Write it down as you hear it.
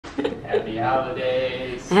Happy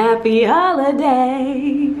holidays. Happy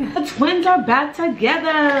holiday. The twins are back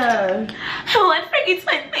together. What freaky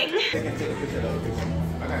twin thing?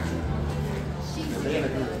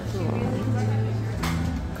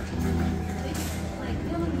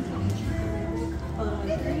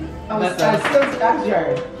 I still got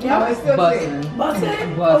your. Yeah, I still Bussin'.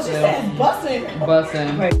 Bussin'? Bussin'. Oh, she said bussin'.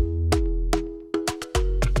 Bussin'. Right.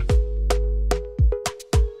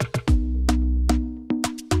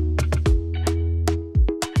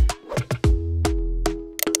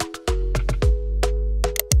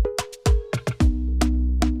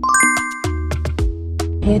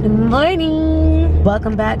 Good morning.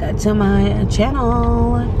 Welcome back to my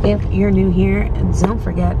channel. If you're new here, don't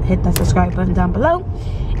forget, hit that subscribe button down below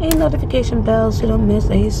and notification bell so you don't miss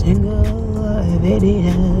a single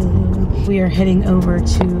video. We are heading over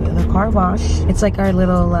to the car wash. It's like our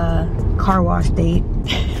little car wash date.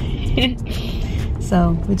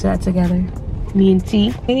 So we do that together. Me and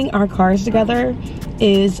T. Cleaning our cars together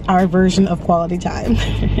is our version of quality time.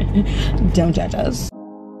 Don't judge us.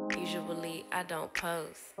 I don't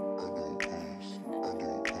post.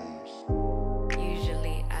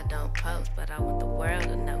 Usually I don't post, but I want the world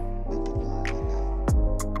to know.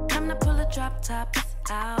 Time to pull a drop tops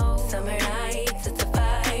out. Summer nights, it's a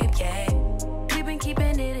vibe, yeah. We've been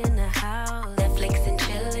keeping it in the house. Netflix and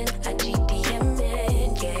chilling, I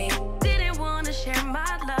GDMing, yeah. Didn't want to share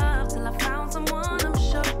my love till I found someone I'm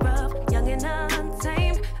sure of. Young and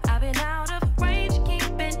untamed, I've been out of range,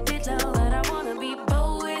 keeping it low, but I wanna be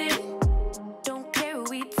bold with it.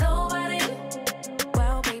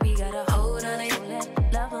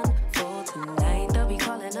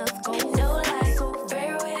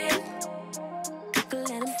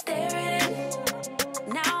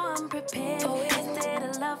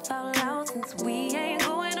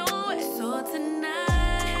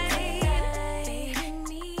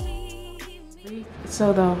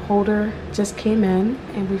 So the holder just came in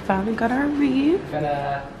and we finally got our wreath.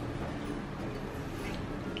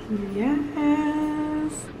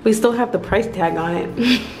 Yes. We still have the price tag on it.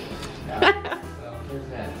 Where's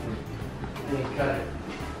that? Cut it.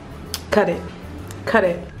 Cut it. Cut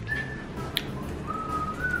it.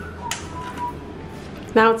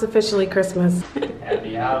 Now it's officially Christmas.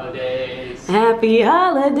 Happy holidays. Happy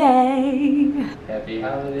holiday. Happy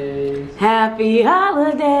holidays. Happy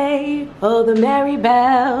holiday. Oh, the merry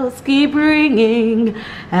bells keep ringing.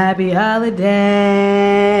 Happy holiday.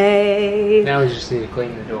 Now we just need to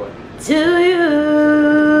clean the door. To you.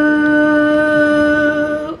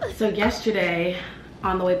 So yesterday,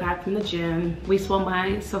 on the way back from the gym, we swung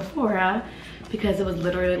by Sephora because it was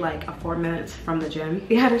literally like 4 minutes from the gym.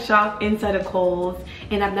 We had a shop inside of Kohl's,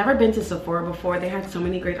 and I've never been to Sephora before. They had so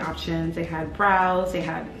many great options. They had brows, they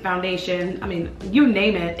had foundation. I mean, you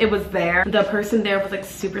name it, it was there. The person there was like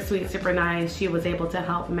super sweet, super nice. She was able to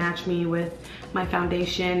help match me with my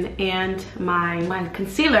foundation and my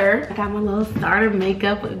concealer. I got my little starter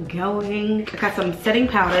makeup going. I got some setting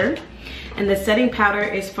powder, and the setting powder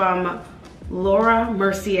is from Laura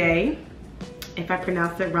Mercier. If I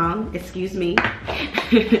pronounced it wrong, excuse me.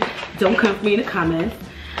 Don't come for me in the comments.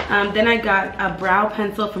 Then I got a brow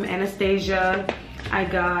pencil from Anastasia. I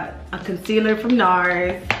got a concealer from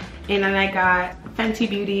NARS. And then I got Fenty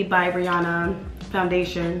Beauty by Rihanna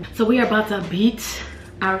foundation. So we are about to beat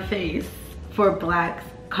our face for Black's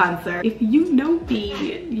concert. If you know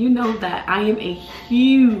me, you know that I am a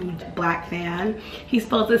huge Black fan. He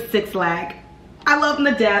spells it 6-lag. I love him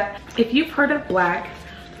to death. If you've heard of Black,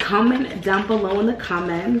 comment down below in the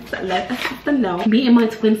comments. Let us know. Me and my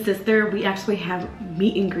twin sister, we actually have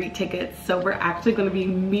meet and greet tickets, so we're actually going to be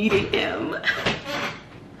meeting him.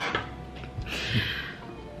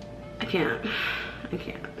 I can't.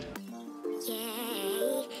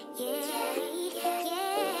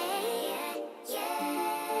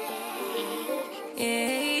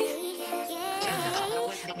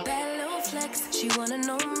 Bad little flex, she wanna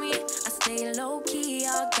know me. I stay low key,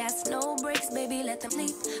 all gas, no brakes, baby, let them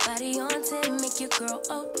sleep. Body on 10, make your girl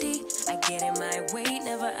OD. I get in my way,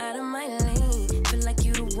 never out of my lane. Feel like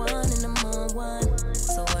you the one and I'm on one.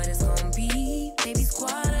 So what it's gonna be? Baby,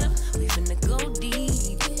 squad up, we finna go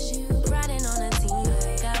deep. Riding on a team,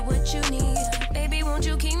 got what you need. Baby, won't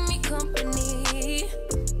you keep me company?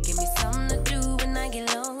 Give me something to do when I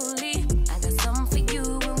get lonely. I got something for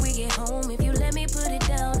you when we get home. If you let me put it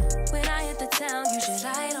down, when I hit the town, you should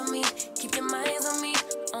slide on me. Keep your minds on me.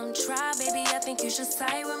 On try, baby, I think you should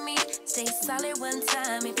side with me. Stay solid one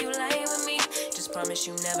time if you lie with me. Just promise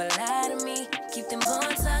you never lie to me. Keep them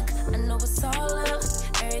bonds tucked, I know it's all love.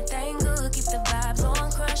 Everything good, keep the vibes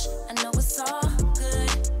on crush. I know it's all good.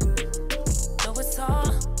 Know it's all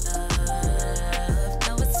love.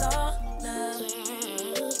 Know it's all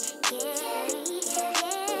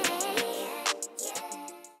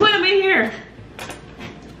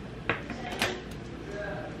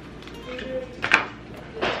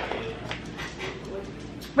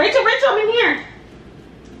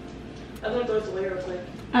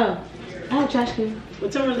Oh, I have a trash can.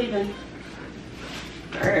 What time we're leaving?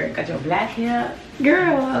 Girl, got your black hair.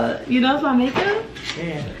 Girl, you know it's my makeup?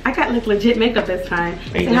 Yeah. I got like legit makeup this time.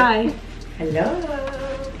 Say do? hi. Hello.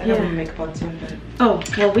 I got my makeup on too, but Oh,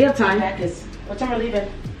 well, we have time. back is. What time we're leaving?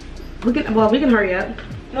 We can hurry up.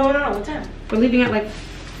 No. What time? We're leaving at like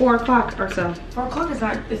 4 o'clock or so. 4 o'clock is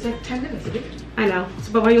not. It's like 10 minutes. Is it? I know.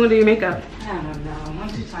 So, but why you want to do your makeup? I don't know. I'm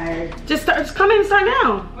too tired. Just come in and start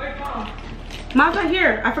now. Where's Mom? Mom's not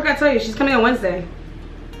here. I forgot to tell you. She's coming on Wednesday.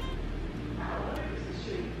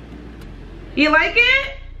 You like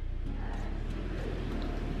it?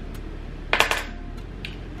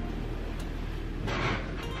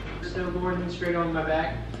 Snowboarding straight on my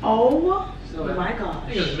back. Oh So my I gosh.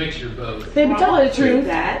 think it was a mixture of both. Baby, tell her the truth.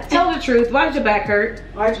 That. Tell the truth. Why did your back hurt?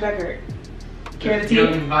 Why'd your back hurt? Carry the Young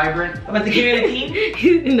team? and vibrant. I'm about to carry the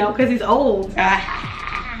team? No, because he's old.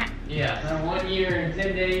 Yeah. 1 year and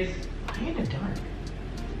 10 days. Why are you in the dark?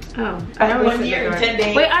 Oh. I always 1 sit in year the and dark. 10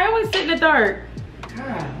 days. Wait, I always sit in the dark.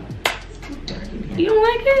 God. It's too dark in here. You don't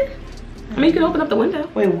like it? I mean, you can open up the window.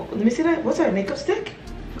 Wait, let me see that. What's that? Makeup stick?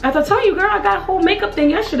 As I told you, girl, I got a whole makeup thing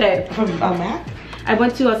yesterday. From a Mac? I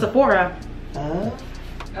went to a Sephora.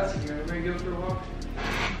 That's good. Ready to go for a walk?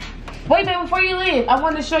 Wait, babe, before you leave, I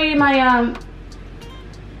wanted to show you my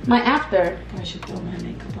my after. I should throw my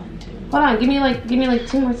makeup on too. Hold on, give me like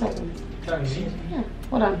 2 more seconds. Talking to me? Yeah,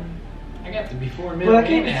 hold on. I got the before, middle, Well, I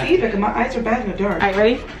and can't after. see because my eyes are bad in the dark. All right,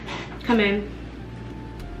 ready? Come in.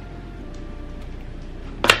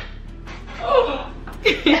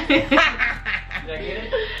 Did I get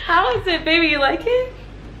it? How is it, baby? You like it?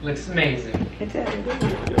 Looks amazing.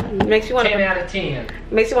 Makes you want 10 to out of 10.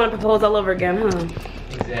 makes you want to propose all over again, huh?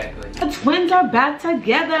 Exactly. The twins are back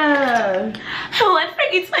together. What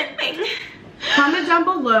freaking twin thing? Comment down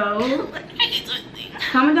below.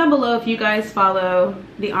 Comment down below if you guys follow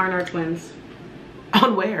the Arnar twins.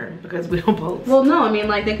 On where? Because we don't post. Well, no, I mean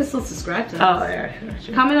like they can still subscribe to us. Oh, yeah.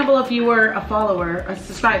 Sure. Comment down below if you were a follower, a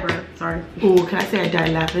subscriber. Sorry. Ooh, can I say I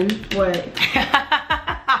died laughing? What?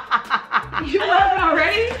 You laughing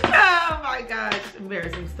already? Oh my gosh,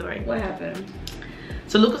 embarrassing story. What happened?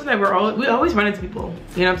 So Lucas and I we always run into people,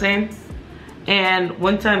 you know what I'm saying? And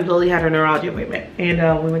one time Lily had her neurology appointment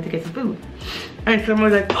and we went to get some food. And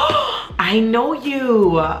someone was like, oh, I know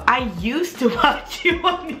you. I used to watch you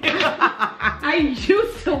on I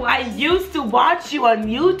used to watch you on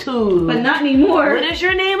YouTube. but not anymore. What is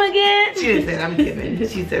your name again? She said, I'm kidding.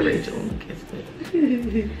 She said Rachel.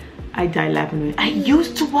 I died laughing. I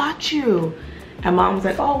used to watch you. And Mom was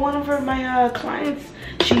like, oh, one of my clients,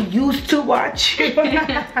 she used to watch you.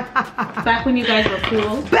 Back when you guys were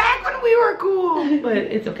cool. Back when we were cool. But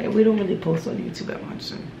it's okay. We don't really post on YouTube that much.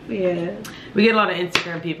 So. Yeah. We get a lot of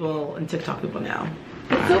Instagram people and TikTok people now.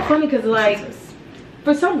 It's so funny because like,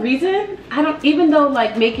 for some reason, I don't, even though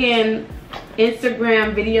like making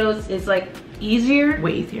Instagram videos is like easier.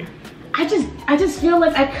 Way easier. I just feel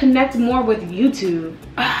like I connect more with YouTube.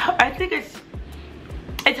 I think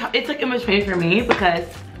it's like in between for me because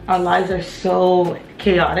our lives are so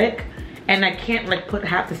chaotic and I can't like put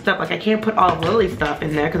half the stuff, like I can't put all of Lily's stuff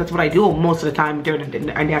in there because that's what I do most of the time during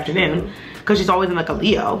the afternoon because she's always in like a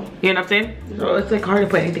Leo, you know what I'm saying? So it's like hard to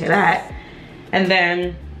put anything of that. And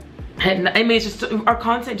then I mean it's just our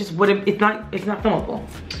content just wouldn't, it's not filmable.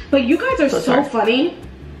 But you guys are so funny.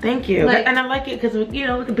 Thank you. Like, and I like it because you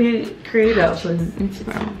know we can be creative on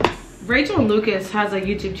Instagram. Rachel and Lucas has a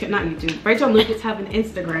YouTube channel, not YouTube. Rachel and Lucas have an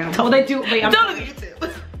Instagram. Well, they do. Wait, Don't look at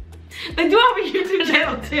YouTube. They do have a YouTube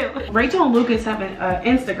channel too. Rachel and Lucas have an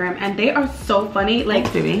Instagram, and they are so funny. Like,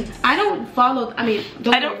 thanks, baby. I don't follow. I mean,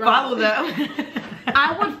 I don't follow them.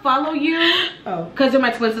 I would follow you because you're my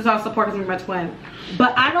twin. So I'll support because you're my twin.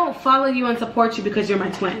 But I don't follow you and support you because you're my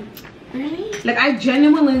twin. Really? Like I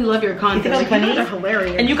genuinely love your content. Like, you guys are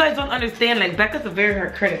hilarious. And you guys don't understand. Like Becca's a very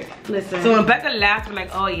hard critic. Listen. So when Becca laughs, we're like,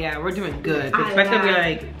 oh yeah, we're doing good. Because Becca be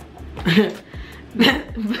like,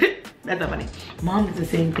 that's not funny. Mom is the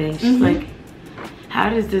same thing. She's like, how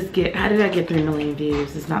did I get 3 million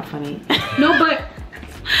views? It's not funny. No, but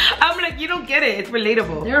I'm like, you don't get it. It's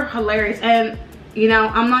relatable. They're hilarious. And you know,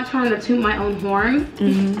 I'm not trying to toot my own horn,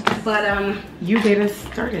 but you made us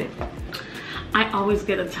start it. I always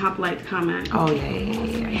get a top liked comment. Oh yeah.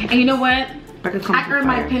 And you know what? I earn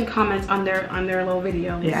my fire. pin comments on their little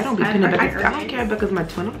videos. Yeah, I don't be pinning Becca. I don't care because my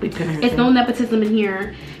twin. I don't be pinning her. It's no nepotism in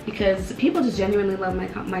here because people just genuinely love my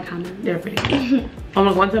comments. They're pretty cool. I'm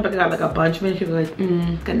like, one time Becca got like a bunch of me. She was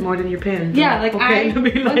like, got more than your pin. Yeah, like okay.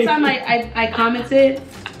 One time I commented.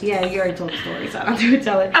 Yeah, you already told the story, so I don't have to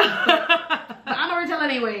retell it. But I'm gonna retell it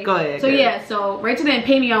anyway. Go ahead. So yeah, so Rachel didn't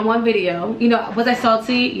pay me on one video. You know, was I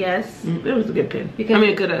salty? Yes. It was a good pin. Because I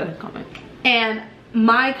mean, a good comment. And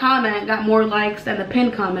my comment got more likes than the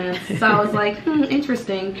pinned comments. So I was like,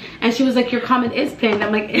 interesting. And she was like, your comment is pinned.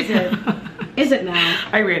 I'm like, is it? Is it now?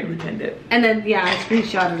 I randomly pinned it. And then, yeah, I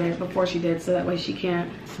screenshotted it before she did, so that way she can't.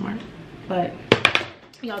 Smart. But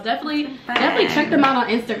y'all definitely check them out on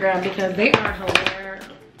Instagram because they are hilarious.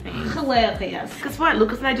 Guess what?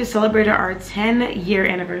 Lucas and I just celebrated our 10-year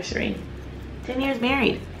anniversary. 10 years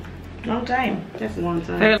married. Long time. That's a long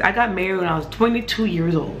time. I got married when I was 22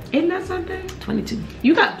 years old. Isn't that something? 22.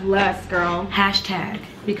 You got blessed, girl. Hashtag.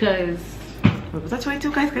 Because Wait, was that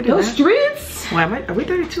 22, guys? those streets. Why am I? Are we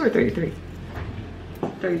 32 or 33?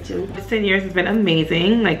 32. This 10 years has been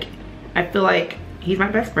amazing. Like, I feel like he's my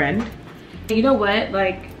best friend. You know what?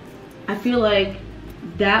 Like, I feel like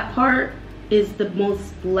that part is the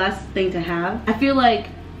most blessed thing to have. I feel like,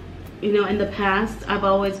 you know, in the past, I've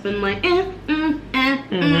always been like,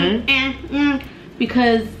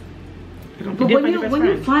 because but when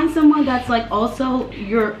you find someone that's like also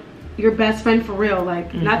your best friend for real,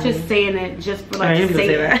 like not just saying it just for like to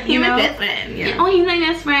say that, you know? Best friend, yeah. Oh, he's my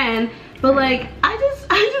best friend. But like, I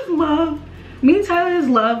just love, me and Tyler just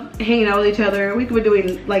love hanging out with each other. We could be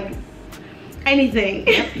doing like anything.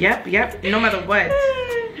 Yep. No matter what.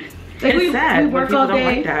 Like it's sad we work when people all day.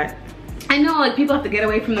 don't like that. I know, like people have to get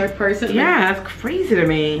away from their person. Yeah, like, that's crazy to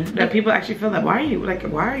me that people actually feel that. Why are you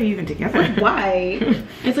even together? Like, why?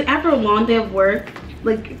 It's like after a long day of work,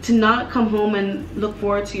 like to not come home and look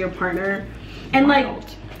forward to your partner, and Wild. like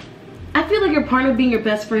I feel like your partner being your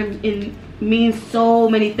best friend means so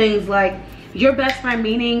many things. Like your best friend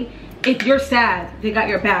meaning if you're sad, they got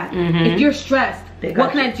your back. If you're stressed,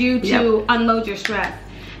 what can I do to unload your stress?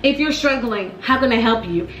 If you're struggling, how can I help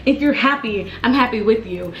you? If you're happy, I'm happy with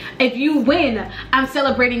you. If you win, I'm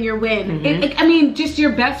celebrating your win. I mean, just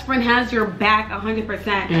your best friend has your back 100%.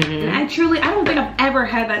 And I don't think I've ever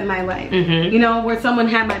had that in my life. You know, where someone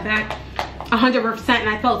had my back 100% and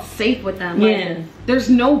I felt safe with them. Like, there's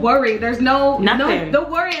no worry. There's no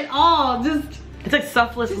worry at all. Just it's like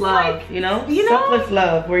selfless love, like, you know? Selfless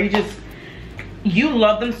love where you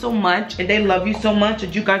love them so much and they love you so much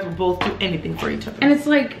that you guys will both do anything for each other. And it's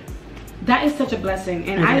like, that is such a blessing.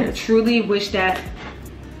 And I truly wish that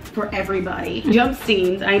for everybody. Jump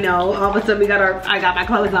scenes, I know. All of a sudden I got my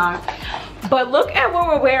clothes on. But look at what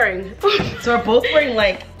we're wearing. So we're both wearing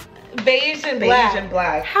like beige and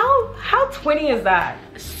black. How 20 is that?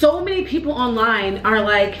 So many people online are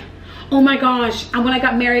like, oh my gosh, when I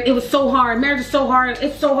got married, it was so hard. Marriage is so hard.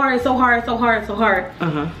 It's so hard, it's so hard, it's so hard, it's so hard.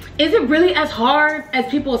 Is it really as hard as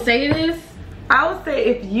people say it is? I would say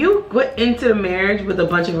if you went into marriage with a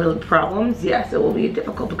bunch of real problems, yes, it will be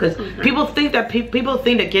difficult because people think that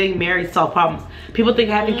getting married solve problems. People think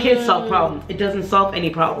having kids solve problems. It doesn't solve any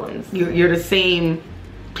problems. You're the same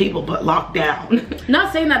people but locked down.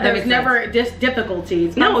 Not saying that there's never just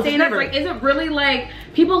difficulties. No, I'm saying it's like, is it really like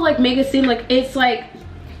people like make it seem like it's like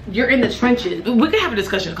you're in the trenches? We could have a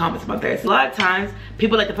discussion in comments about this. A lot of times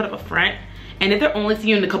people like to put up a front, and if they're only seeing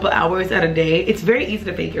you in a couple hours at a day, it's very easy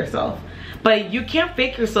to fake yourself. But you can't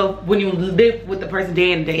fake yourself when you live with the person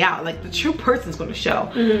day in and day out. Like the true person's going to show.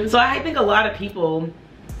 So I think a lot of people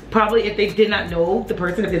probably, if they did not know the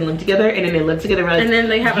person, if they live together and then they live together, realize, and then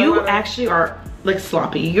they have you actually are like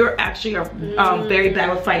sloppy. You're actually very bad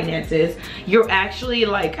with finances. You're actually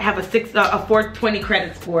like have a 420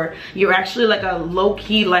 credit score. You're actually like a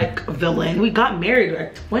low-key like villain. We got married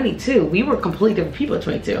at 22. We were completely different people at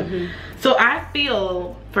 22. So I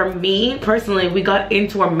feel, for me personally, we got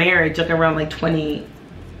into our marriage like around like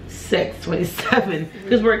 26, 27,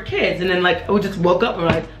 because we're kids, and then like we just woke up and we're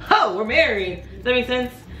like, oh, we're married. Does that make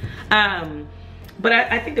sense? But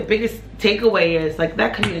I think the biggest takeaway is like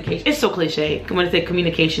that communication. It's so cliche when I say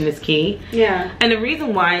communication is key. Yeah. And the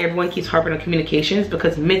reason why everyone keeps harping on communication is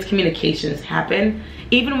because miscommunications happen.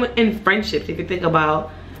 Even in friendships, if you think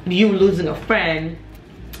about you losing a friend,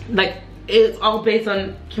 like it's all based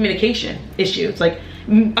on communication issues. Like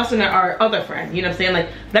us and our other friend, you know what I'm saying? Like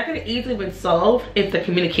that could have easily been solved if the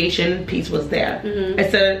communication piece was there.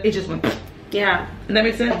 Instead of it just went. Yeah, and that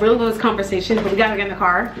makes sense. Really was conversation, but we gotta get in the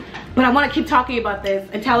car. But I want to keep talking about this,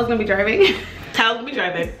 and Tyler's gonna be driving. Tyler's gonna be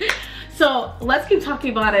driving. So let's keep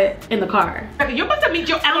talking about it in the car. Okay, you're about to meet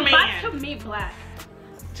your other man. I'm about to meet Black.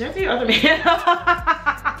 Just your other man.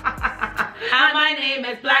 My name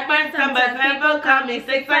is Blackburn. Sometimes people call me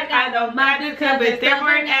six, like I don't mind it, 'cause it's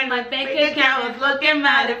different, and my bank account is looking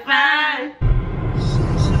mighty fine.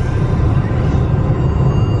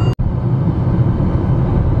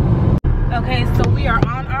 Okay, so we are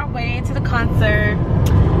on our way to the concert.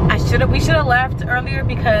 We should have left earlier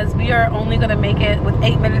because we are only gonna make it with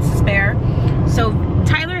 8 minutes to spare. So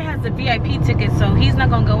Tyler has the VIP ticket, so he's not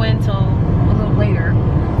gonna go in till a little later.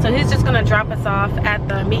 So he's just gonna drop us off at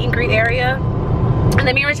the meet and greet area. And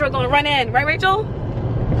then me and Rachel are gonna run in, right Rachel?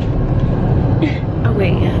 Oh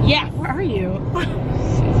wait, yeah, where are you?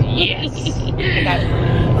 Yes. I got it.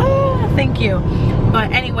 Oh, thank you.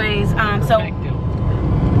 But anyways, so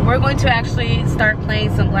we're going to actually start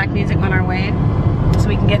playing some black music on our way so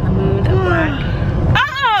we can get in the mood of black.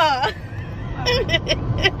 Ah!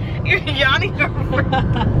 You're yawning.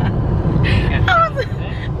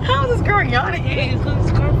 How is this girl yawning? It's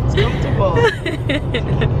comfortable.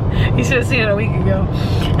 You should have seen it a week ago.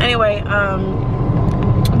 Anyway,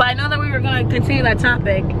 but I know that we were gonna continue that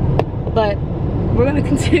topic, but we're gonna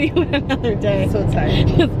continue it another day. So tired.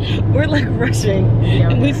 We're like rushing,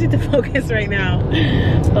 and we need to focus right now.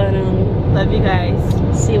 But love you guys.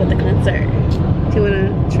 See you at the concert. Do you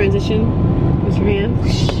wanna transition with your hand?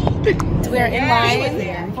 We are in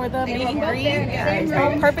line for the meet and greet.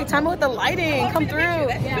 Oh, perfect time with the lighting. Come through.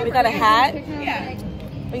 We got a hat.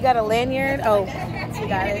 We got a lanyard. Oh, we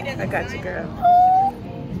got it. I got you, girl.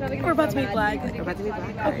 We're about to be black. We're about to be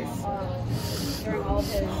black, guys.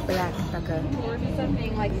 Black, okay.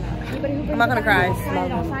 I'm not gonna cry.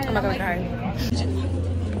 I'm not gonna cry.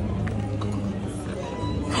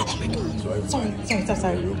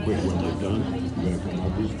 Sorry. Real quick, when you're done, you're gonna come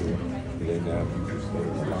over here, and then you just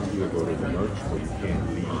allow you to go to the merch, so you can't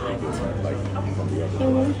leave like from the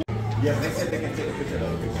other. Yeah, they said they can take a picture of the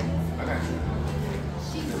other picture. I got you.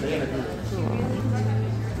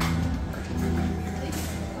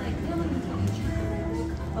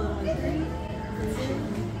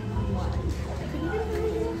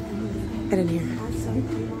 Get in here.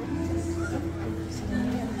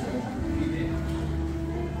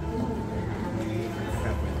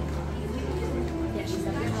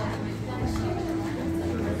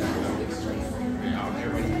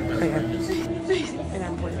 And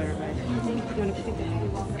I'm with everybody. You want to put it?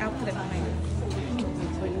 I'll put it behind you.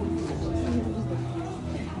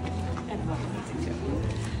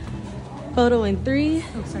 Photo in 3.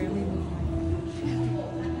 Oh, sorry.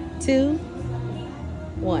 2,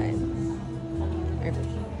 1. I'm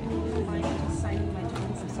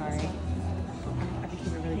sorry. I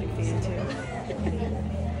became a really big fan too.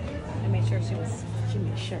 I made sure she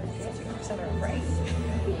made sure. Set her up right.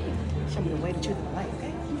 Show me the way to choose the light,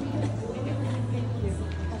 okay?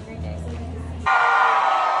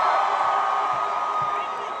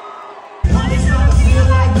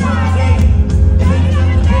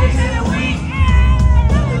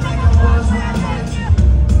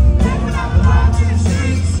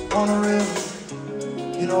 On the real,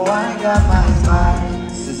 you know I got my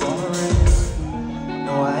advice on the real.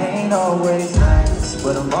 No, I ain't always nice,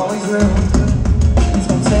 but I'm always real. It's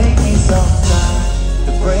gonna take me some time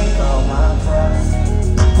to break all my pride,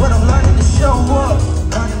 but I'm learning to show up,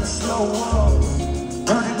 learning to slow up,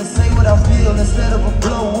 learning to say what I feel instead of a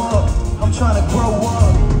blow up. I'm trying to grow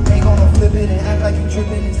up, ain't gonna flip it and act like you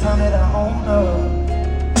tripping. It's time that I own up.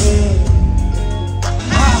 Yeah.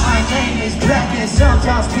 My name is Black and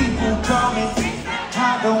sometimes people call me. I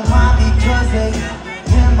don't mind because they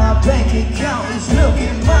in my bank account is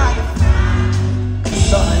looking mighty.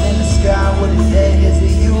 Something in the sky, what is that? Is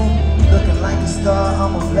it you? Looking like a star,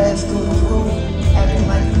 I'ma blast through the roof. Acting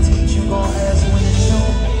like a teacher, gon' ask when it's due.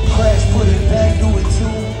 Crash, put it back, do it 2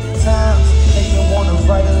 times. Make me wanna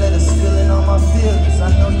write a letter spilling on my feelings. I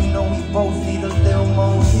know you know we both need a little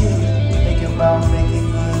more here. Thinking about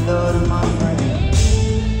making good love to my friend.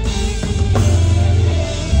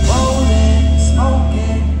 Rolling,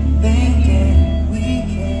 smoking, thinking we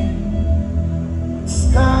can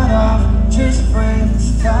start off just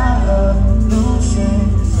friends, tired of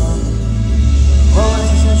losing some.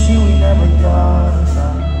 Royalty some shit we never thought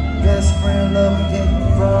about. Best friend love, we get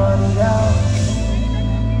brought it out.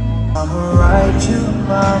 I'ma write you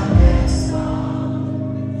my best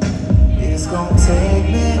song. It's gonna take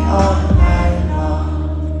me all night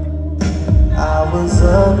long. I was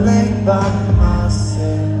up late by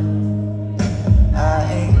myself. I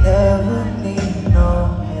ain't ever need no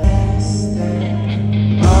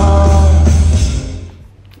handstand. Oh.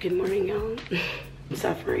 Good morning, y'all. I'm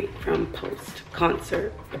suffering from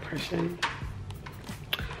post-concert depression,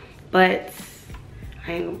 but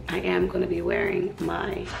I am going to be wearing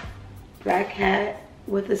my black hat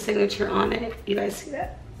with a signature on it. You guys see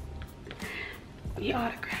that? He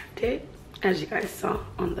autographed it, as you guys saw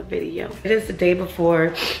on the video. It is the day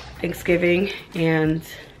before Thanksgiving, and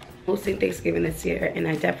hosting Thanksgiving this year, and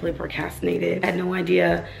I definitely procrastinated. I had no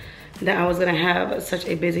idea that I was gonna have such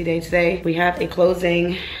a busy day today. We have a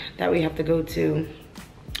closing that we have to go to.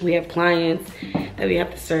 We have clients that we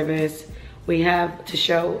have to service. We have to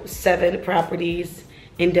show 7 properties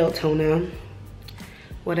in Deltona.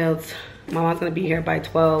 What else? My mom's gonna be here by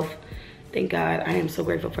 12. Thank God. I am so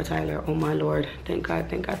grateful for Tyler. Oh my Lord. Thank God,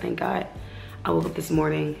 thank God, thank God. I woke up this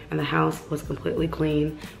morning and the house was completely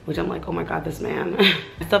clean, which I'm like, oh my God, this man. I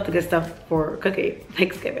still have to get stuff for cooking,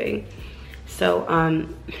 Thanksgiving. So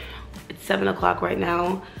it's 7 o'clock right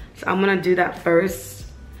now. So I'm gonna do that first.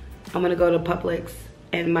 I'm gonna go to Publix,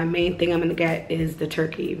 and my main thing I'm gonna get is the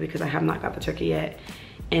turkey because I have not got the turkey yet,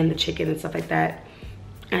 and the chicken and stuff like that.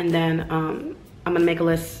 And then I'm gonna make a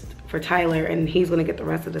list for Tyler, and he's gonna get the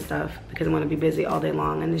rest of the stuff because I'm gonna be busy all day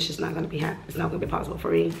long, and it's just not gonna be it's not gonna be possible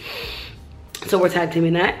for me. So we're tag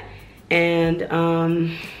teaming that, and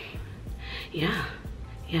yeah.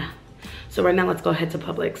 So right now, let's go ahead to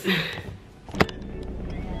Publix.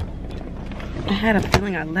 I had a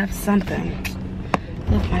feeling I left something.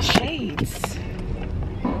 Left my shades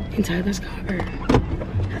in Tyler's car.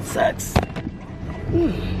 That sucks.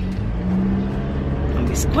 I'll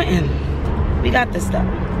be squinting. We got this stuff.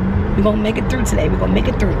 We're gonna make it through today. We're gonna make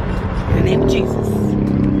it through. In the name of Jesus.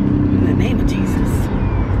 In the name of Jesus.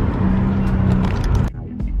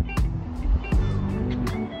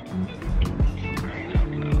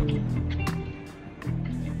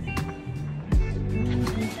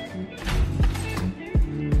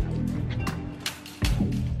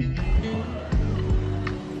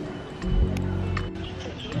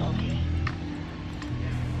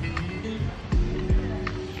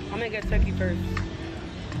 I'm gonna get turkey first.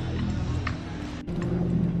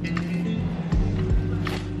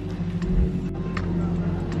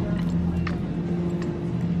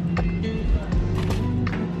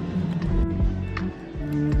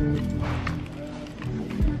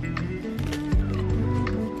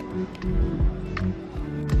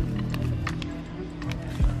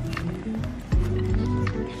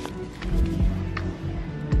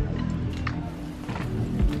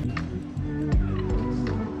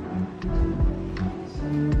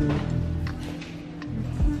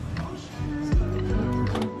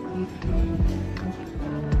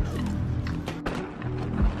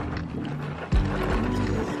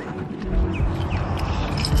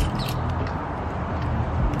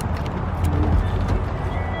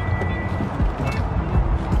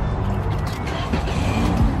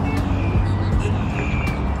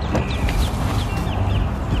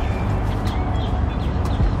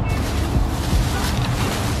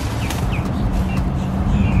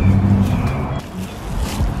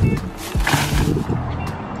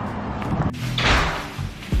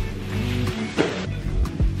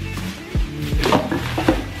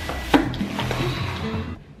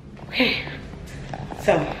 Okay,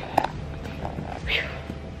 so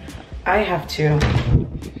I have to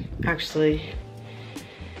actually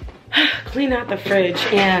clean out the fridge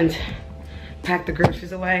and pack the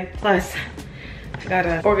groceries away. Plus, I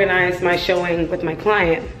gotta organize my showing with my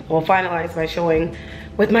client. Well, finalize my showing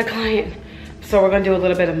with my client. So we're gonna do a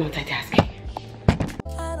little bit of multitasking.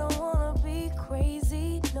 I don't wanna be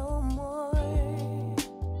crazy no more.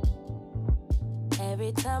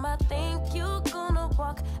 Every time I think you're gonna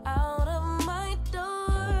walk out of my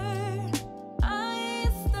door, I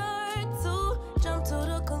start to jump to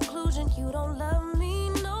the conclusion you don't love me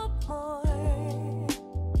no more.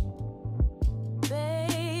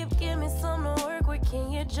 Babe, give me some to work with,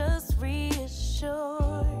 can you just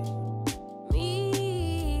reassure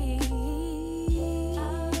me?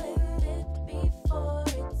 I'll end it before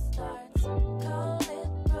it starts. Call it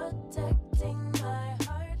protecting my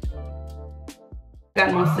heart.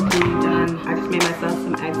 Got most of the cleaning done. I just made myself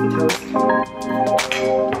some eggs and toast.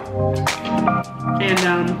 And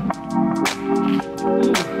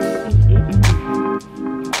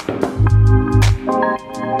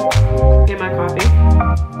get my coffee.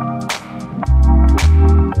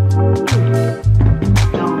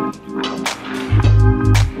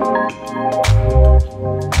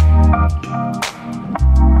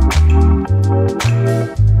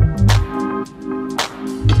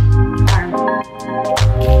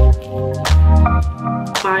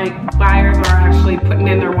 My buyers are actually putting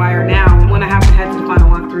in their wire now. I'm gonna have to head to the final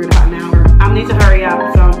walkthrough in about an hour. I need to hurry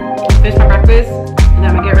up, so finish my breakfast, and then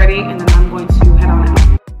I'm gonna get ready, and then I'm going to head on out.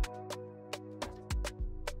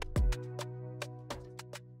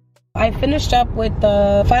 I finished up with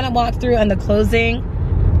the final walkthrough and the closing.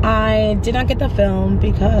 I did not get the film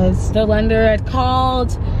because the lender had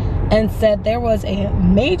called and said there was a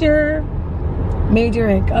major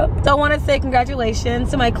hiccup. So I want to say congratulations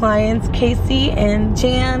to my clients, Casey and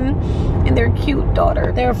Jan, and their cute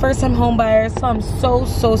daughter. They're first-time home buyers, so I'm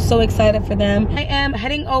so excited for them. I am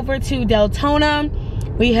heading over to Deltona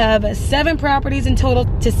We have 7 properties in total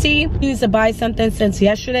to see. We used to buy something since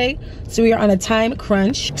yesterday, so we are on a time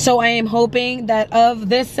crunch. So I am hoping that of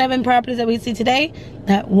this 7 properties that we see today,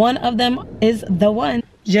 that one of them is the one.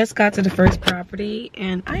 Just got to the first property,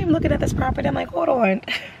 and I am looking at this property. I'm like, hold on.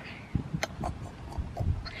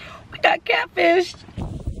 We got catfished.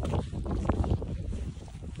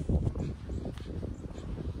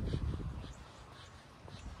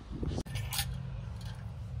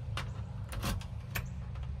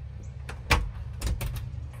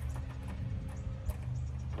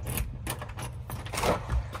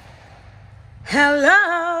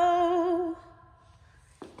 Hello.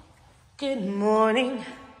 Good morning.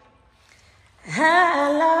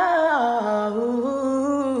 Hello.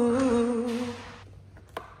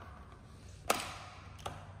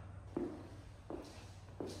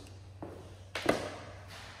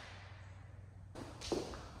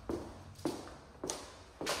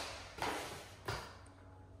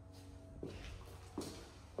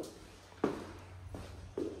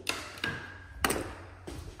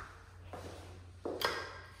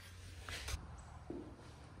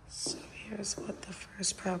 So here's what the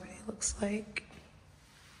first property looks like.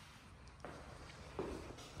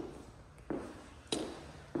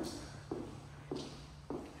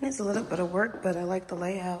 Needs a little bit of work, but I like the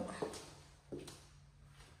layout.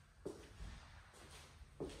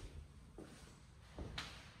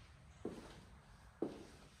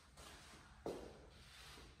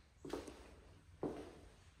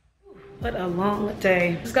 What a long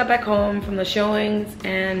day. Just got back home from the showings,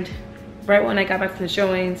 and right when I got back from the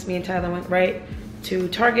showings, me and Tyler went right to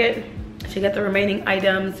Target to get the remaining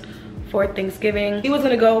items for Thanksgiving. He was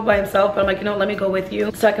gonna go by himself, but I'm like, you know, let me go with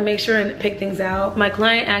you so I can make sure and pick things out. My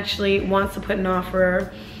client actually wants to put an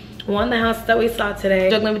offer on the house that we saw today.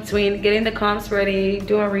 Juggling between getting the comps ready,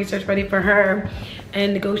 doing research ready for her,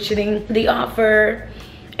 and negotiating the offer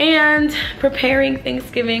and preparing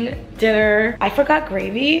Thanksgiving dinner. I forgot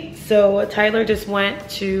gravy, so Tyler just went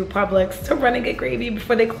to Publix to run and get gravy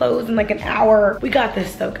before they close in like an hour. We got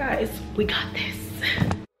this though, guys. We got this.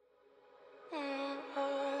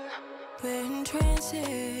 We're in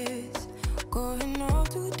trances, going all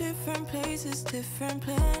to different places, different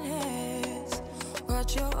planets.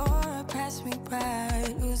 Watch your aura pass me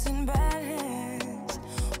by, losing balance.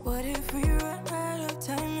 What if we run out of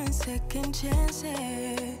time and second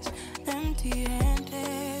chances?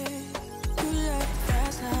 Empty-handed. You like the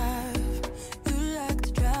fast life, you like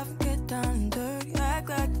to drive, get down and dirty, act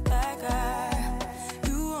like the bad guy.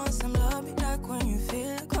 You want some love, be like when you feel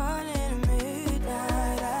like calling at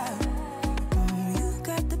midnight. You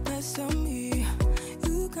got the best of me,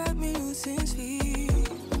 you got me losing sleep.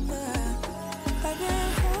 I've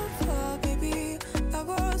been hopeful, baby, I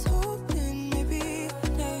was hoping maybe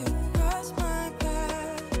that you crossed my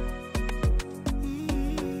path.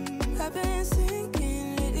 I've been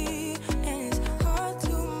sinking lately, and it's hard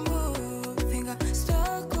to move. Think I'm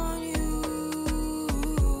stuck on you.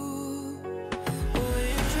 We're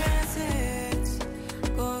in trances,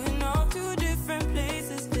 going off to different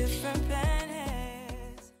places, different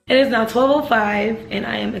planets. It is now 12:05 and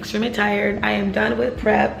I am extremely tired. I am done with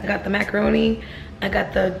prep. I got the macaroni, I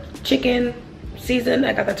got the chicken seasoned,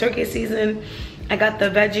 I got the turkey seasoned, I got the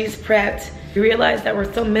veggies prepped. We realized that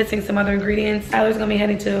we're still missing some other ingredients. Tyler's gonna be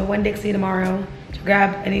heading to Winn-Dixie tomorrow to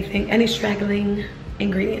grab anything, any straggling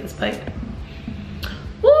ingredients. But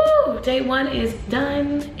woo, day 1 is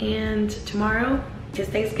done, and tomorrow is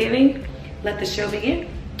Thanksgiving. Let the show begin.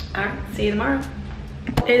 All right, see you tomorrow.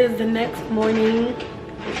 It is the next morning.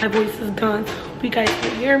 My voice is gone, so I hope you guys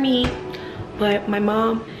can hear me. But my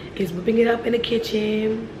mom is whipping it up in the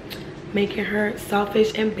kitchen, making her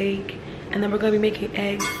saltfish and bake, and then we're gonna be making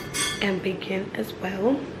eggs and bacon as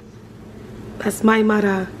well. That's my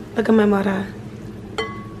mara. Look at my mara.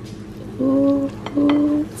 Ooh,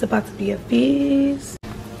 ooh. It's about to be a feast.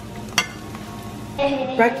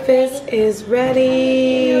 Breakfast is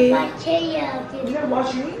ready. You gotta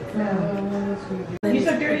wash your hands now. You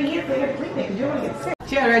so dirty hands, they gotta clean it because you don't want to get sick.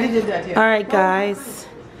 She already did that, yeah. All right, guys.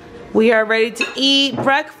 We are ready to eat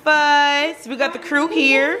breakfast. We got the crew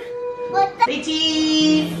here. Say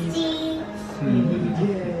cheese.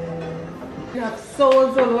 You have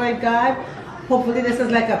souls, oh Lord God. Hopefully this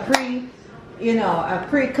is like a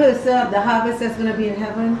precursor of the harvest that's going to be in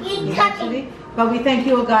heaven eventually. But we thank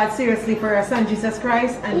you, oh God, seriously, for our son Jesus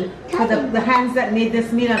Christ, and for the hands that made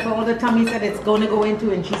this meal, and for all the tummies that it's going to go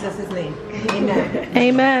into, in Jesus' name. Amen.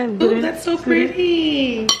 Amen. Ooh, that's so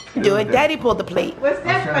pretty. Do it. Daddy pulled the plate. What's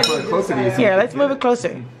that? Here, let's move it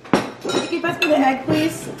closer. Can you pass me the egg,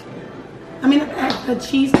 please? I mean, the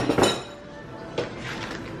cheese.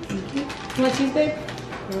 Thank you. You want cheese, babe?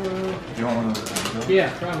 You want one of those? Yeah,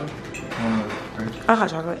 probably. A hot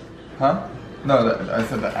chocolate. Huh? No, I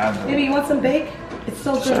said the Advil. Maybe you want some bake? It's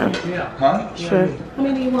so good. Sure. Yeah. Huh? Sure. How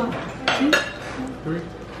many do you want? 2? 3.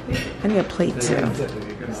 I need a plate too.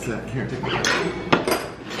 Here, take it.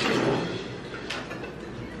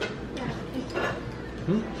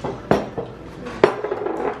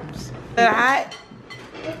 They're hot?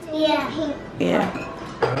 Yeah. Yeah.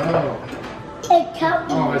 Oh. It's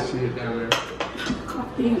chocolate. Oh, I see it down there.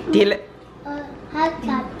 Deal it. Hot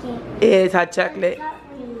chocolate. It is hot chocolate.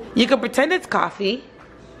 You can pretend it's coffee.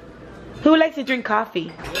 Who likes to drink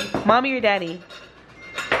coffee? Mommy or daddy?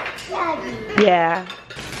 Daddy. Yeah.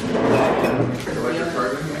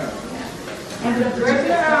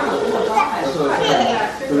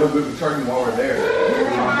 So they'll be charging while we're there. We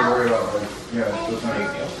don't have to worry about like, yeah, it's not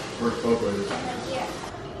work both ways.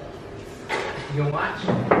 You gonna watch? You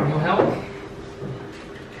gonna help?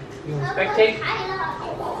 You gonna spectate?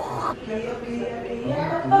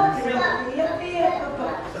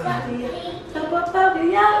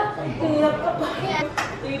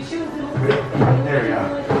 There we go.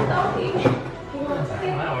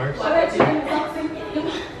 That works.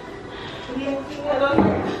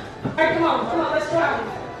 Alright, come on, let's try.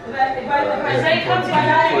 If I say come to my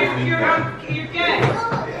daddy, you're good.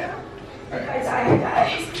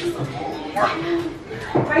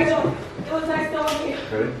 Rachel, it was nice knowing you.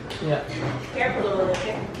 Ready? Yeah. Careful a little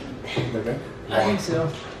bit. Okay. I think so.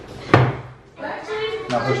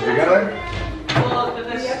 Now push it together. Well,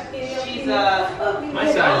 because she's My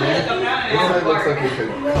side, man. This side looks like it could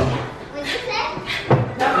come.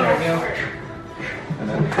 There we go. And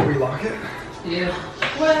then we lock it. Yeah.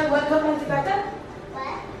 What company's back up?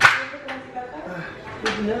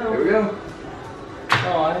 Here we go.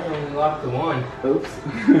 Oh, I only locked the one. Oops.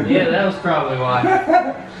 Yeah, that was probably why. I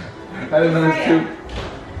didn't know there's two.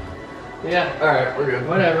 Yeah. Alright, we're good.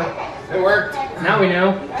 Whatever. It worked. Now we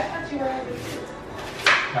know.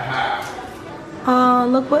 Haha. Oh,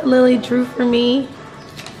 look what Lily drew for me.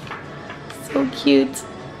 So cute.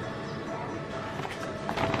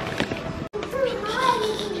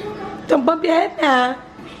 Don't bump your head now.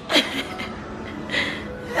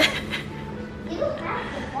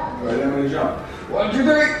 Right, I'm gonna jump. 1, 2, 3.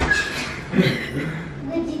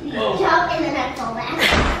 Jump and then I fall back.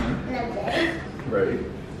 And I'm dead. Ready?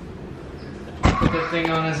 Put that thing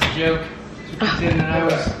on as a joke. To pretend that I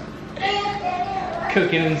was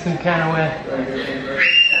cooking in some kind of way.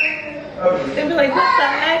 They'd be like, what the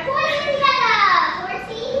heck?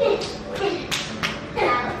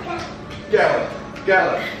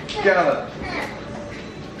 Gallop.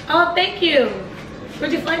 Oh, thank you.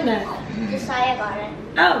 Where'd you find that? Just saw I got it.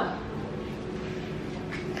 Oh.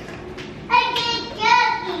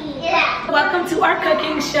 Welcome to our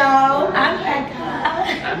cooking show. I'm Becca.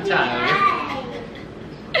 I'm Tyler.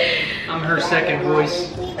 I'm her second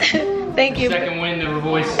voice. Thank you. Second wind of her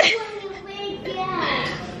voice.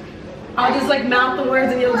 I'll just like mouth the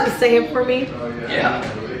words and you'll just say it for me. Yeah.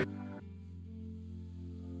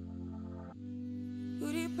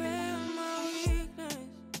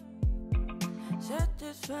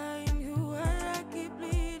 Satisfying you while I keep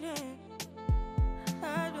bleeding.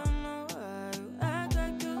 I don't know why you act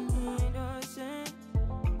like you innocent.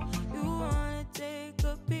 You wanna take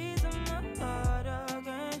a piece of my heart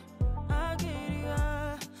again. I'll get you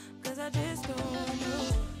out, cause I just don't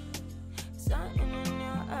know. Something in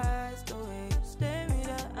your eyes, the way you stare me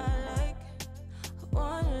that I like. I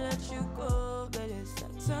wanna let you go, but it's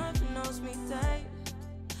like something holds me tight.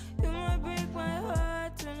 You might break my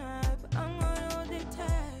heart tonight, but I'm gonna hold it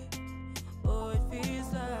tight. Oh, it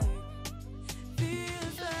feels like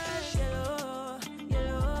yellow,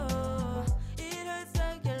 yellow. It hurts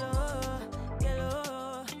like yellow,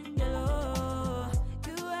 yellow, yellow.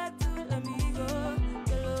 You had to let me go,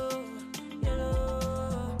 yellow,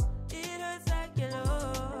 yellow. It hurts like yellow.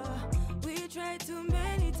 We tried too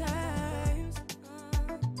many times.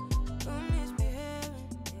 Don't misbehave.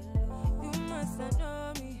 You must not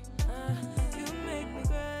know me. You make me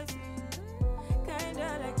crazy, kinda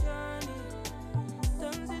like Johnny.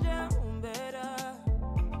 Thumbs it down, better,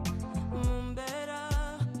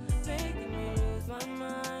 making me lose my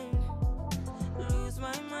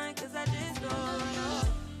mind, cause I just don't know.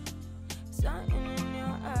 Something in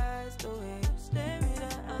your eyes, the way you stare me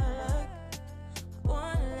that I like. I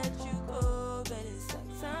wanna let you go, but it's like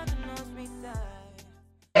something else me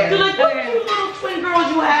tight. So like, what cute little twin girls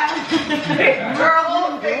you have? Girl.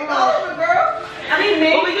 I mean,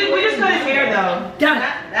 maybe we just cut his hair though. Done.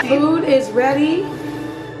 Food is ready.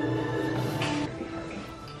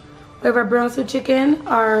 We have our brown stew chicken,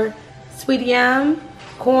 our sweet yam,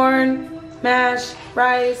 corn, mash,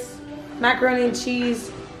 rice, macaroni and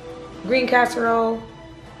cheese, green casserole,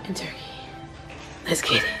 and turkey. Let's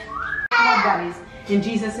get it. Come on, daddies. In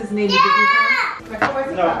Jesus' name, we give you thanks. Where's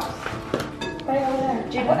the cups? Right over there.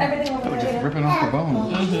 Jay, put everything over there. Ripping off the bone.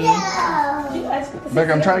 You guys put the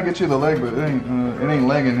Becca, I'm trying to get you the leg, but it ain't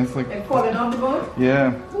legging. It's like, And falling off the bone?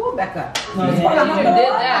 yeah. Ooh, Becca. You did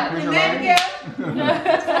that. Here's your leg.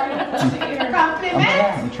 Compliment.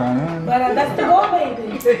 I'm trying. But that's the bone,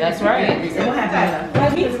 baby. That's right. What happened? My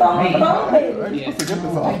meat's on the bone, baby. I'm supposed to get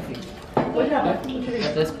this off.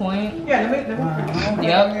 At this point, Yeah, let me.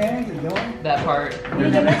 yep, that part.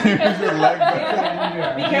 Here's your leg.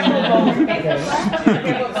 Be careful, bones.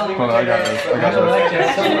 Hold on, I got this. I got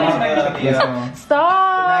this.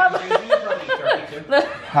 Stop.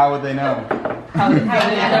 How would they know? How did never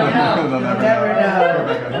They'll know? never know.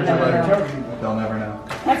 Here's your leg. They'll never know.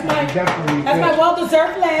 That's my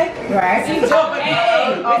well-deserved leg. Right. See, joking.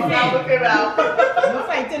 Hey, Oh, now look it out. No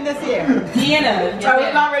fighting this year. Deanna. I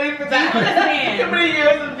was not ready for that. Too many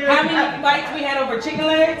years of doing How many bites we had over chicken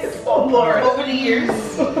legs? Oh, Lord. Over the years.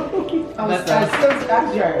 I was still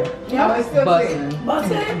stuck, Jared. I was still saying.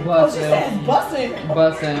 Bussin'. Bussin'? Oh, she says bussin'.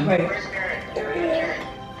 Bussin'. Wait.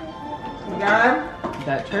 God,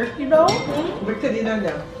 That turkey though? what could you done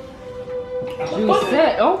now? You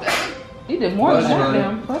said, oh, you did more than that,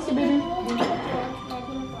 damn. Bless you, baby.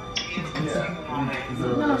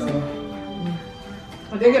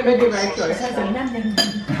 I think it made the right choice.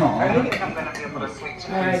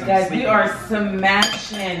 Alright guys, we are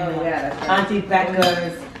smashing Auntie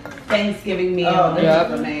Becca's Thanksgiving meal. Oh, this Yep.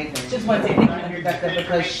 is amazing. Just want to say thank you, Auntie Becca,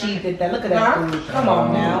 because she did that. Look at that Huh? food. Come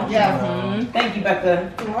on now. Yeah. Thank you,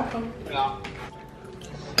 Becca. You're welcome. Come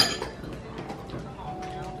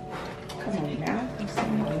on now.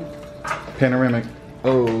 Panoramic.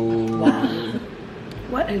 Oh.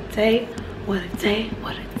 What a day, what a day,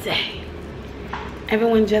 what a day.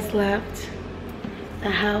 Everyone just left. The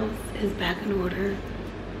house is back in order.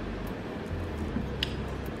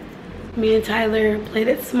 Me and Tyler played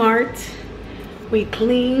it smart. We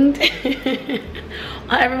cleaned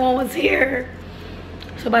while everyone was here.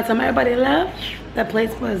 So by the time everybody left, that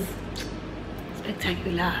place was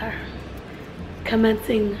spectacular.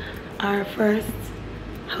 Commencing our first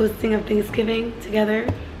hosting of Thanksgiving together.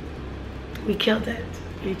 We killed it.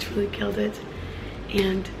 We truly killed it.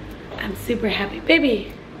 And I'm super happy.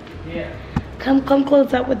 Baby, Yeah. come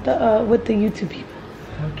close up with the YouTube people.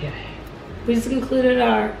 Okay. We just concluded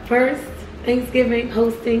our first Thanksgiving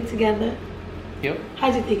hosting together. Yep.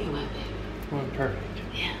 How'd you think it went, baby? Went perfect.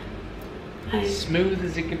 Yeah. Smooth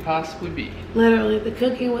as it could possibly be. Literally, the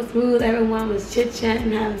cooking was smooth. Everyone was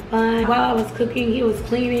chit-chatting, having fun. While I was cooking, he was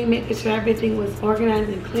cleaning, making sure everything was organized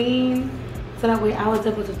and clean. So that way I was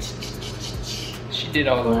able to She did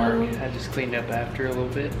all the Wow. work. I just cleaned up after a little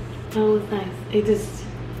bit. It was nice. It just,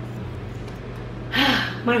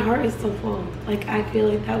 my heart is so full. Like, I feel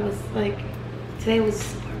like that was like, today was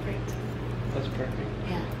just perfect. That's perfect.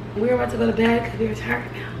 Yeah. We were about to go to bed because we were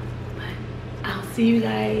tired now. But I'll see you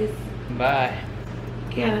guys. Bye.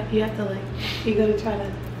 Yeah, you have to like, you're gonna try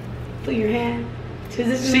to put your hand.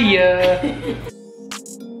 See ya.